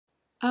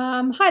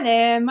Hi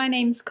there, my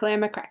name's Claire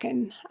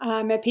McCracken.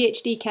 I'm a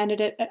PhD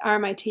candidate at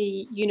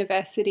RMIT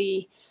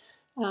University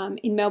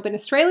in Melbourne,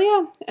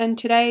 Australia, and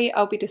today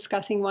I'll be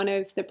discussing one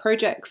of the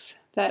projects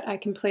that I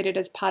completed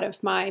as part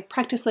of my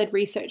practice-led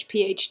research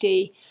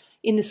PhD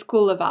in the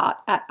School of Art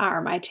at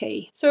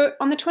RMIT. So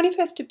on the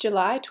 21st of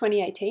July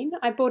 2018,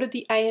 I boarded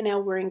the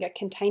ANL Wahroonga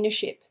container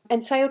ship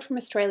and sailed from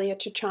Australia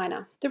to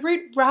China. The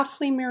route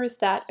roughly mirrors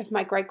that of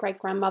my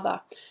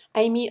great-great-grandmother,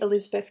 Amy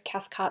Elizabeth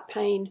Cathcart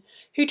Payne,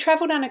 who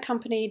travelled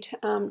unaccompanied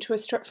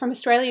from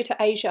Australia to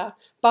Asia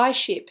by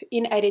ship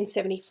in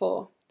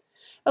 1874.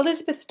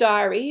 Elizabeth's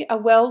diary, a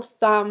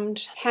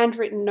well-thumbed,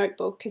 handwritten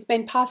notebook, has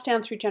been passed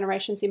down through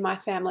generations in my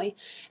family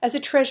as a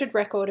treasured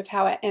record of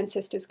how our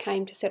ancestors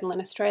came to settle in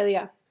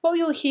Australia. What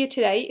you'll hear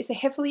today is a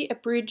heavily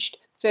abridged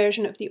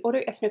version of the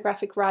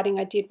autoethnographic writing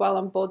I did while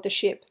on board the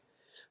ship.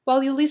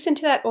 While you listen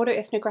to that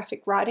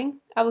autoethnographic writing,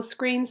 I will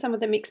screen some of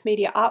the mixed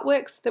media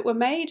artworks that were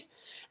made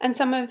and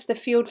some of the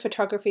field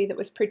photography that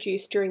was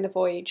produced during the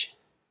voyage.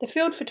 The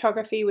field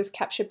photography was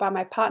captured by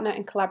my partner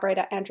and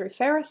collaborator Andrew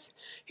Ferris,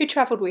 who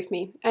travelled with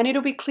me, and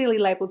it'll be clearly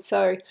labelled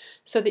so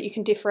that you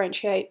can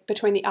differentiate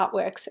between the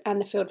artworks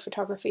and the field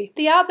photography.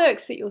 The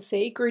artworks that you'll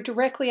see grew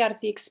directly out of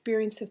the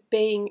experience of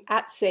being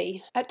at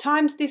sea. At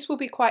times this will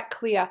be quite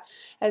clear,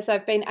 as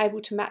I've been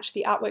able to match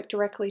the artwork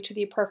directly to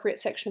the appropriate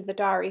section of the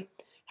diary.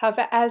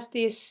 However, as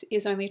this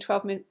is only a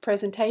 12-minute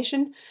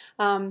presentation,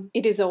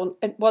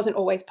 it wasn't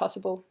always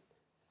possible.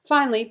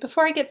 Finally,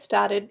 before I get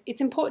started, it's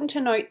important to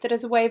note that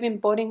as a way of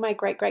embodying my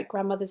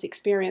great-great-grandmother's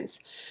experience,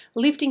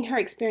 lifting her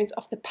experience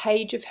off the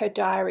page of her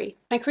diary,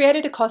 I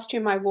created a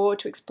costume I wore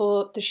to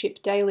explore the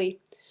ship daily.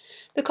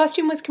 The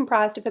costume was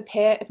comprised of a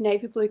pair of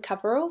navy blue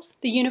coveralls,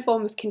 the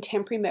uniform of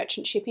contemporary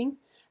merchant shipping,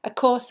 a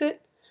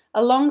corset,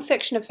 a long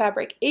section of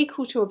fabric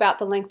equal to about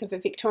the length of a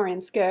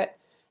Victorian skirt,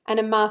 and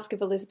a mask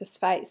of Elizabeth's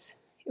face.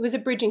 It was a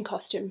bridging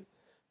costume,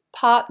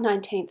 part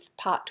 19th,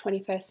 part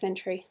 21st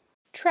century.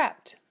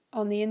 Trapped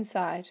on the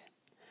inside.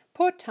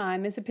 Port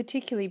time is a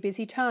particularly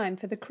busy time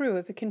for the crew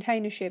of a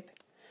container ship.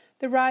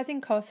 The rising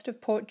cost of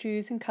port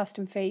dues and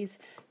custom fees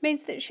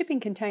means that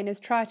shipping containers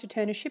try to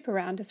turn a ship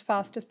around as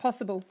fast as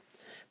possible,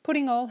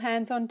 putting all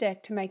hands on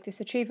deck to make this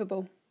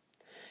achievable.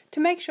 To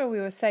make sure we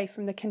were safe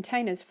from the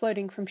containers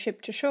floating from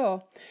ship to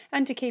shore,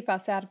 and to keep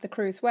us out of the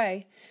crew's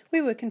way,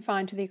 we were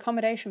confined to the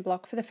accommodation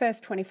block for the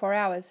first 24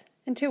 hours,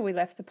 until we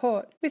left the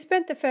port. We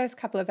spent the first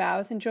couple of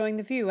hours enjoying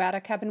the view out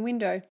our cabin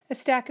window, a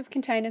stack of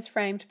containers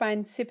framed by an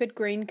insipid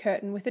green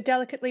curtain with a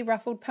delicately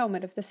ruffled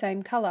pelmet of the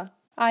same colour.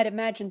 I had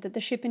imagined that the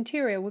ship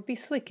interior would be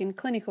slick and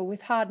clinical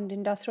with hardened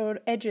industrial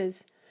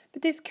edges,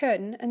 but this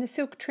curtain and the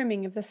silk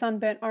trimming of the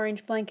sunburnt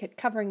orange blanket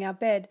covering our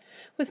bed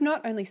was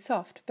not only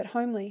soft but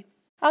homely.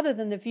 Other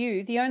than the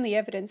view, the only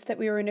evidence that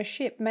we were in a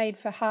ship made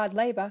for hard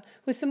labour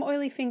was some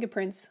oily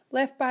fingerprints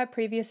left by a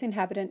previous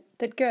inhabitant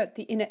that girt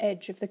the inner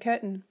edge of the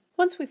curtain.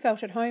 Once we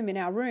felt at home in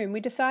our room,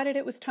 we decided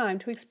it was time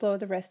to explore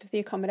the rest of the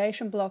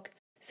accommodation block,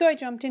 so I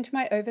jumped into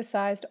my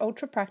oversized,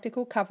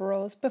 ultra-practical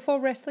coveralls before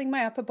wrestling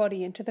my upper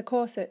body into the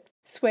corset.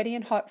 Sweaty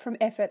and hot from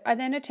effort, I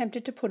then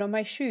attempted to put on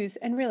my shoes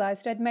and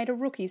realised I'd made a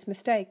rookie's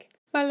mistake.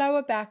 My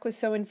lower back was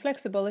so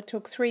inflexible it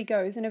took 3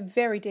 goes and a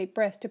very deep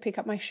breath to pick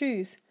up my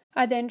shoes.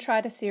 I then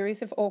tried a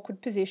series of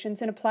awkward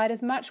positions and applied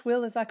as much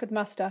will as I could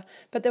muster,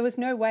 but there was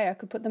no way I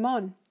could put them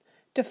on.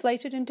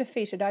 Deflated and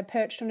defeated, I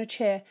perched on a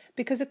chair,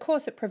 because a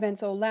corset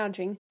prevents all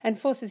lounging and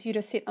forces you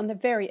to sit on the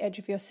very edge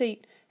of your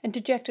seat, and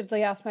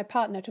dejectedly asked my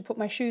partner to put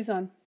my shoes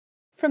on.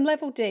 From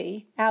level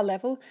D, our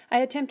level, I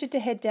attempted to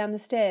head down the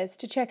stairs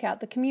to check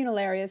out the communal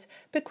areas,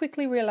 but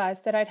quickly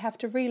realised that I'd have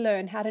to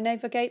relearn how to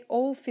navigate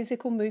all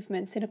physical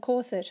movements in a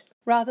corset.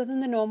 Rather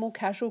than the normal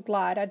casual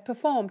glide I'd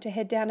performed to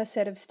head down a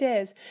set of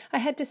stairs, I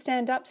had to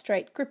stand up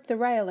straight, grip the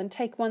rail, and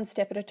take one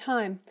step at a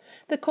time.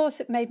 The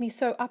corset made me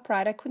so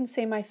upright I couldn't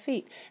see my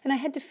feet, and I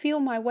had to feel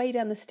my way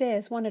down the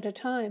stairs one at a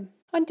time.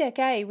 On deck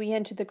A, we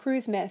entered the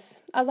crew's mess,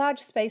 a large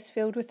space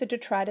filled with the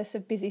detritus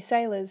of busy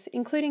sailors,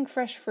 including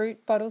fresh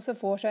fruit, bottles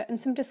of water, and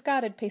some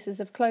discarded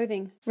pieces of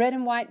clothing. Red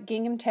and white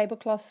gingham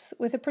tablecloths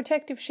with a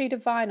protective sheet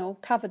of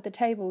vinyl covered the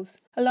tables,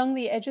 along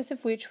the edges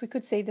of which we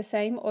could see the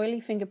same oily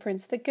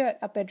fingerprints that girt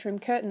our bedroom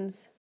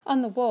curtains.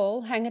 On the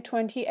wall hung a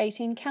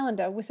 2018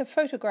 calendar with a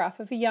photograph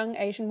of a young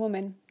Asian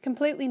woman,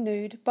 completely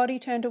nude, body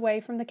turned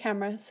away from the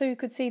camera so you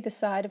could see the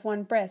side of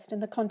one breast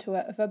and the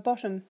contour of her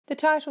bottom. The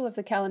title of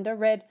the calendar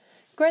read,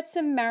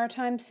 Gretsam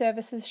Maritime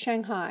Services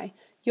Shanghai,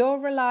 your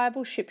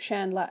reliable ship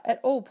chandler at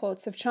all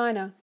ports of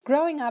China.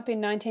 Growing up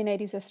in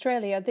 1980s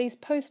Australia, these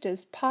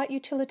posters, part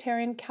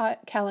utilitarian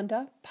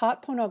calendar,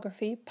 part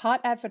pornography,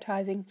 part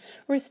advertising,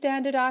 were a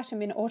standard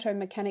item in auto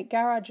mechanic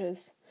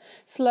garages.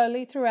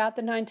 Slowly throughout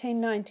the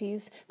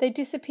 1990s, they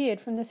disappeared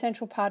from the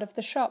central part of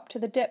the shop to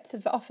the depth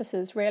of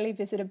offices rarely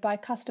visited by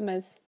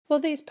customers. Well,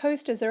 these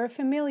posters are a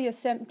familiar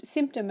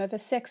symptom of a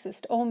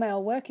sexist,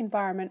 all-male work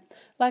environment.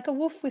 Like a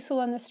wolf whistle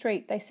on the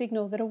street, they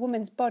signal that a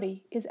woman's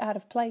body is out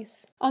of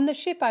place. On the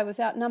ship I was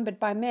outnumbered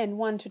by men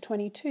 1 to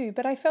 22,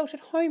 but I felt at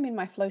home in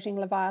my floating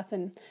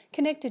leviathan,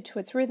 connected to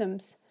its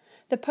rhythms.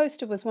 The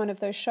poster was one of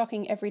those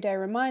shocking everyday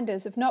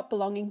reminders of not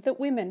belonging that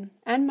women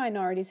and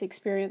minorities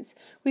experience,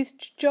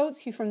 which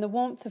jolts you from the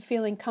warmth of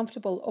feeling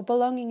comfortable or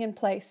belonging in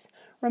place,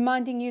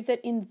 reminding you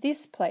that in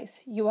this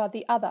place you are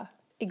the other,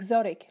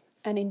 exotic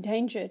and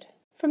endangered.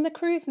 From the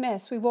crew's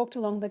mess we walked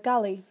along the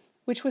gully,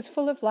 which was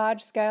full of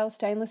large-scale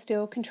stainless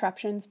steel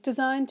contraptions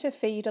designed to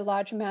feed a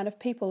large amount of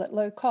people at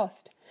low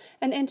cost,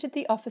 and entered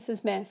the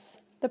officers' mess,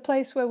 the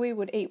place where we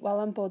would eat while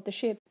on board the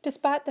ship.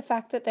 Despite the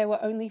fact that there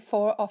were only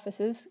 4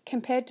 officers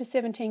compared to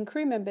 17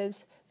 crew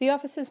members, the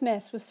officers'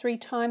 mess was 3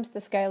 times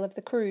the scale of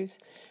the crew's,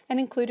 and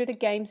included a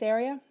games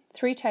area,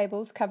 3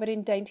 tables covered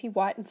in dainty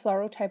white and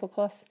floral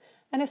tablecloths,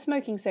 and a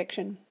smoking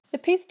section. The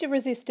piece de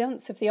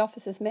resistance of the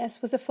officers'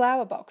 mess was a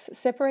flower box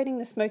separating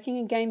the smoking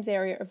and games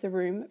area of the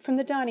room from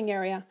the dining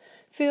area,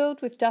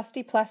 filled with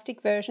dusty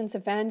plastic versions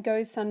of Van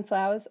Gogh's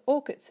sunflowers,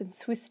 orchids, and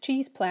Swiss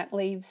cheese plant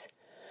leaves.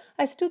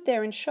 I stood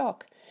there in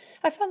shock.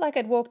 I felt like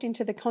I'd walked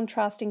into the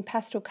contrasting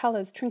pastel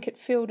colours,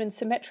 trinket-filled and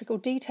symmetrical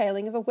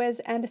detailing of a Wes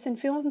Anderson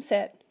film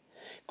set.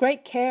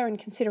 Great care and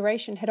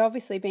consideration had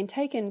obviously been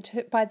taken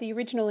by the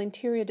original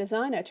interior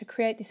designer to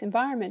create this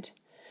environment.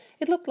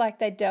 It looked like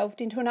they'd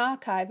delved into an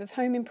archive of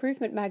home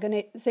improvement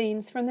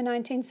magazines from the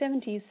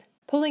 1970s.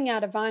 Pulling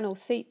out a vinyl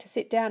seat to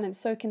sit down and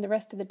soak in the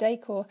rest of the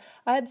decor,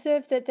 I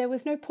observed that there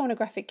was no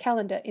pornographic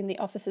calendar in the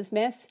officers'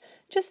 mess,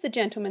 just the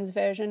gentleman's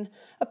version,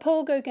 a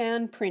Paul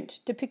Gauguin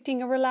print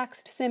depicting a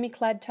relaxed,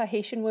 semi-clad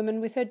Tahitian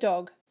woman with her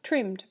dog,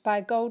 trimmed by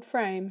a gold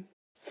frame.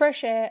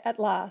 Fresh air at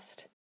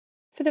last.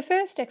 For the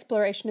first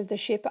exploration of the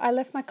ship, I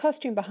left my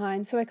costume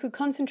behind so I could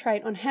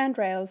concentrate on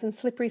handrails and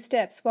slippery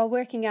steps while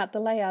working out the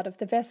layout of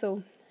the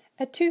vessel.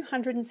 At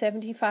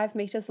 275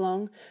 metres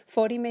long,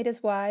 40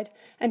 metres wide,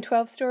 and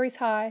 12 stories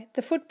high,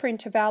 the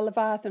footprint of our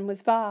Leviathan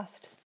was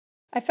vast.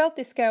 I felt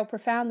this scale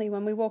profoundly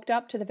when we walked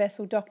up to the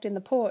vessel docked in the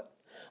port.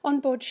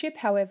 On board ship,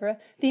 however,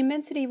 the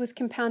immensity was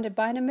compounded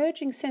by an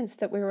emerging sense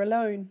that we were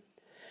alone.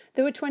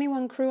 There were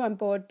 21 crew on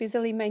board,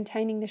 busily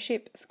maintaining the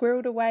ship,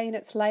 squirreled away in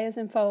its layers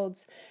and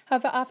folds.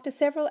 However, after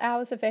several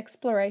hours of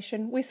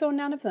exploration, we saw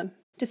none of them.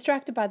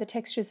 Distracted by the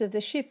textures of the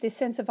ship, this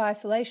sense of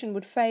isolation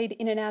would fade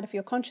in and out of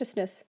your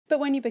consciousness. But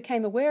when you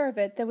became aware of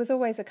it, there was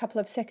always a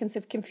couple of seconds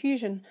of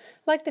confusion,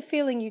 like the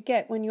feeling you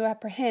get when you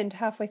apprehend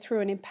halfway through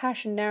an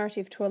impassioned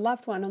narrative to a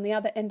loved one on the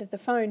other end of the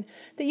phone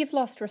that you've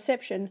lost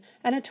reception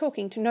and are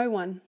talking to no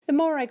one. The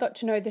more I got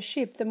to know the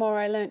ship, the more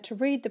I learnt to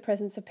read the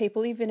presence of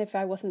people even if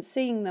I wasn't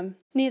seeing them.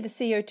 Near the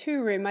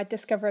CO2 room, I'd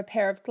discover a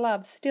pair of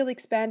gloves, still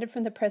expanded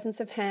from the presence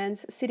of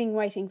hands, sitting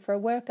waiting for a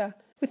worker,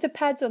 with the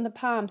pads on the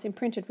palms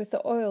imprinted with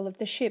the oil of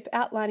the ship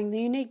outlining the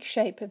unique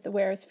shape of the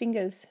wearer's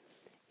fingers.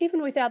 Even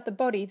without the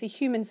body, the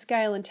human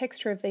scale and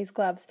texture of these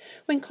gloves,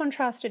 when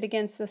contrasted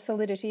against the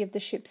solidity of the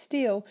ship's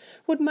steel,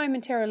 would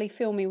momentarily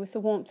fill me with the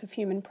warmth of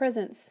human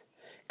presence.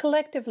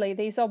 Collectively,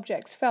 these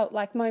objects felt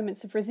like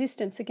moments of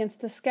resistance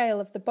against the scale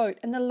of the boat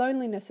and the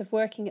loneliness of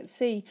working at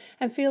sea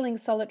and feeling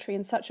solitary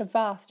in such a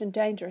vast and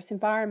dangerous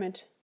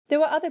environment. There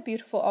were other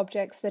beautiful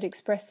objects that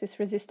expressed this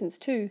resistance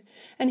too,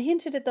 and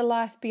hinted at the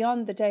life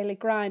beyond the daily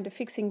grind of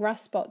fixing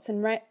rust spots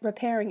and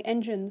repairing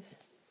engines.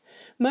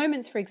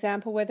 Moments, for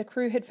example, where the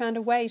crew had found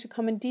a way to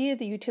commandeer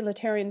the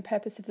utilitarian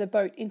purpose of the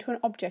boat into an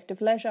object of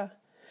leisure.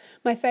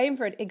 My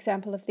favourite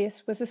example of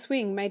this was a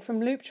swing made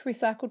from looped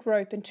recycled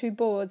rope and 2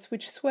 boards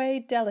which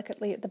swayed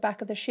delicately at the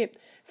back of the ship,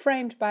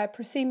 framed by a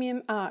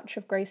proscenium arch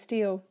of grey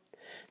steel.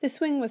 The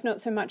swing was not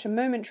so much a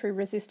momentary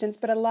resistance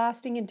but a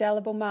lasting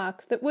indelible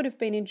mark that would have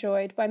been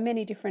enjoyed by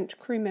many different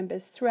crew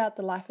members throughout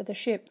the life of the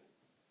ship.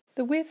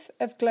 The whiff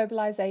of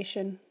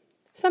globalisation.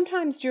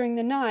 Sometimes during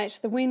the night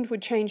the wind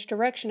would change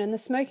direction and the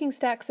smoking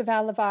stacks of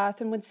our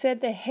Leviathan would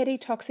send their heady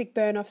toxic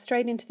burn-off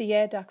straight into the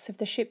air ducts of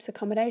the ship's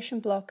accommodation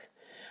block.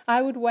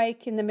 I would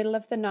wake in the middle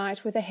of the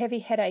night with a heavy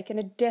headache and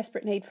a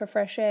desperate need for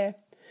fresh air.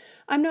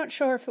 I'm not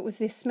sure if it was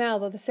this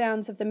smell or the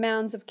sounds of the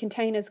mounds of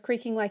containers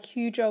creaking like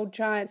huge old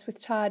giants with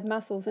tired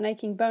muscles and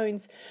aching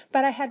bones,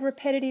 but I had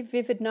repetitive,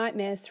 vivid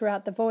nightmares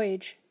throughout the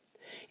voyage.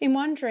 In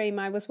one dream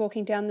I was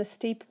walking down the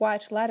steep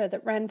white ladder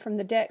that ran from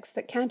the decks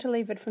that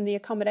cantilevered from the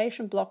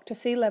accommodation block to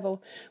sea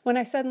level, when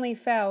I suddenly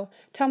fell,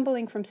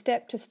 tumbling from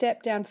step to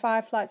step down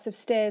 5 flights of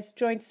stairs,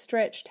 joints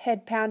stretched,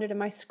 head pounded, and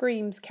my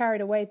screams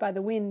carried away by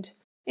the wind.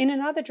 In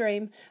another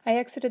dream, I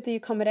exited the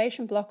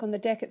accommodation block on the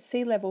deck at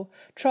sea level,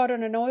 trod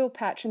on an oil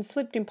patch and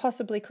slipped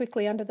impossibly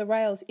quickly under the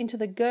rails into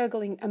the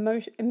gurgling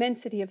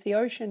immensity of the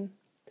ocean.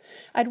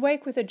 I'd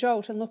wake with a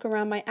jolt and look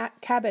around my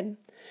cabin,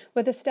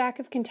 where the stack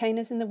of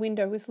containers in the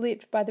window was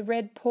lit by the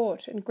red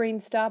port and green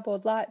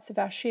starboard lights of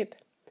our ship.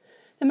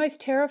 The most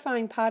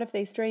terrifying part of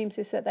these dreams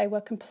is that they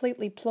were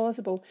completely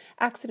plausible,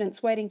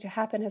 accidents waiting to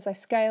happen as I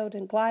scaled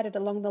and glided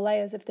along the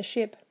layers of the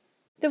ship.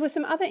 There were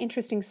some other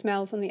interesting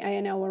smells on the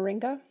ANL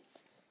Wahroonga.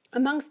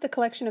 Amongst the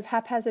collection of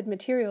haphazard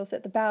materials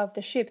at the bow of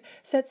the ship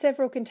sat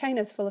several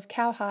containers full of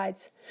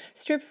cowhides,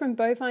 stripped from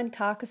bovine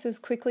carcasses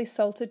quickly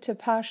salted to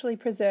partially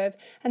preserve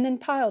and then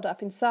piled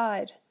up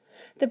inside.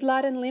 The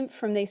blood and lymph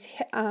from these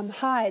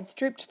hides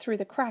dripped through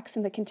the cracks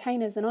in the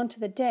containers and onto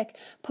the deck,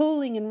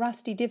 pooling in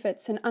rusty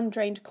divots and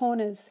undrained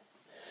corners.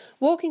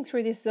 Walking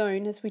through this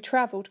zone as we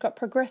travelled got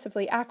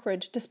progressively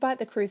acrid despite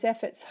the crew's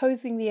efforts,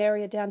 hosing the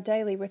area down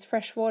daily with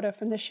fresh water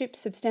from the ship's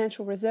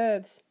substantial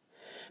reserves.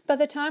 By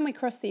the time we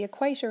crossed the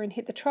equator and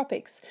hit the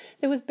tropics,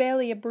 there was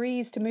barely a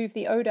breeze to move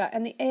the odour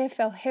and the air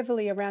fell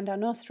heavily around our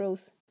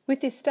nostrils.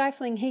 With this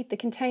stifling heat, the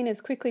containers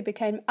quickly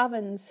became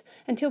ovens,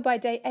 until by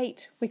day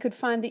 8 we could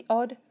find the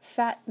odd,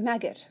 fat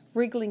maggot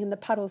wriggling in the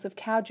puddles of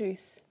cow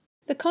juice.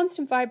 The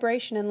constant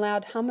vibration and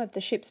loud hum of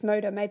the ship's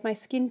motor made my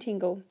skin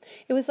tingle.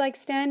 It was like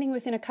standing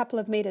within a couple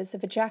of metres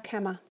of a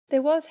jackhammer.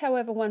 There was,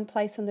 however, one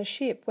place on the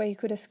ship where you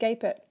could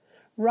escape it,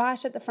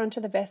 right at the front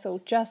of the vessel,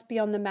 just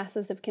beyond the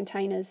masses of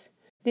containers.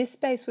 This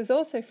space was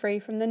also free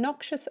from the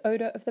noxious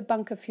odour of the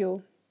bunker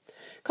fuel.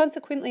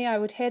 Consequently, I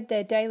would head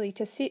there daily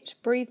to sit,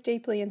 breathe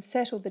deeply and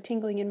settle the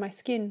tingling in my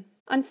skin.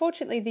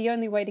 Unfortunately, the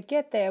only way to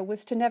get there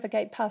was to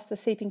navigate past the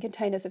seeping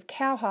containers of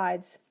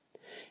cowhides.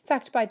 In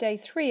fact, by day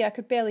 3, I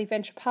could barely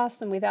venture past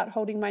them without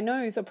holding my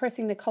nose or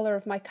pressing the collar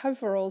of my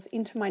coveralls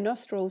into my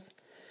nostrils.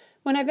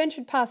 When I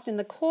ventured past in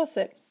the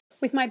corset,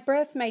 with my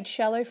breath made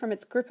shallow from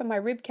its grip on my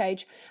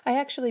ribcage, I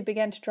actually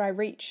began to dry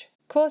reach.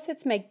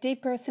 Corsets make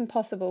deep breaths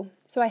impossible,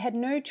 so I had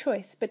no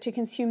choice but to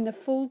consume the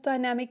full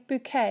dynamic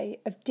bouquet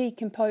of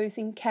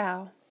decomposing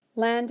cow.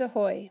 Land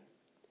ahoy!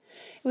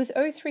 It was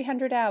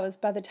 0300 hours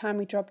by the time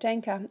we dropped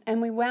anchor,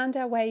 and we wound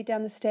our way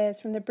down the stairs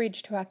from the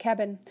bridge to our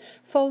cabin,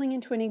 falling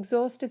into an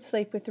exhausted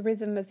sleep with the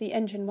rhythm of the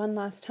engine one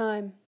last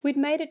time. We'd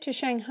made it to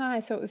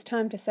Shanghai, so it was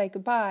time to say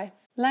goodbye.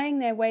 Laying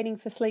there waiting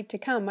for sleep to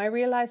come, I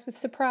realised with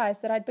surprise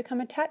that I'd become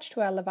attached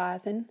to our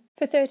Leviathan.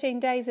 For 13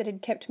 days it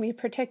had kept me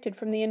protected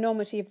from the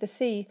enormity of the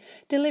sea,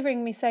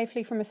 delivering me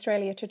safely from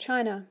Australia to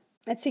China.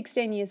 At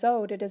 16 years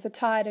old, it is a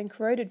tired and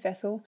corroded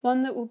vessel,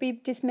 one that will be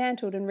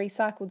dismantled and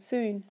recycled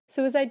soon.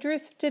 So as I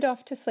drifted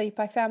off to sleep,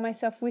 I found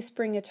myself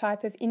whispering a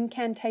type of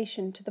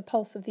incantation to the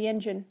pulse of the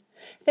engine,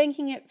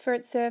 thanking it for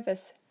its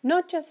service,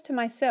 not just to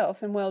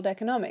myself and world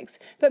economics,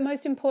 but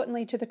most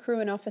importantly to the crew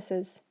and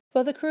officers.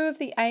 While the crew of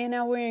the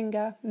ANL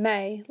Wahroonga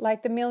may,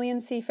 like the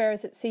million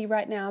seafarers at sea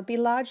right now, be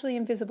largely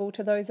invisible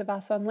to those of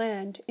us on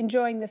land,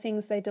 enjoying the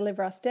things they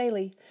deliver us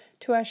daily,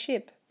 to our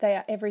ship, they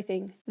are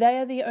everything. They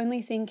are the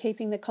only thing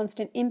keeping the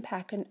constant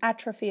impact and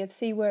atrophy of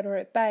seawater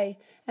at bay,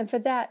 and for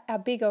that our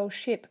big old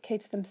ship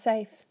keeps them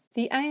safe.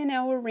 The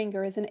ANL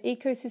Wahroonga is an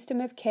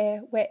ecosystem of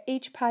care where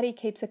each party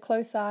keeps a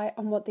close eye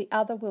on what the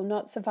other will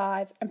not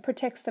survive and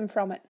protects them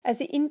from it. As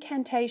the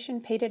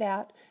incantation petered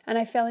out and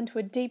I fell into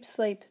a deep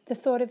sleep, the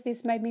thought of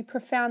this made me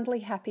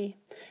profoundly happy,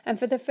 and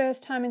for the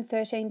first time in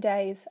 13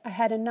 days I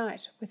had a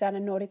night without a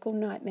nautical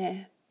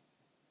nightmare.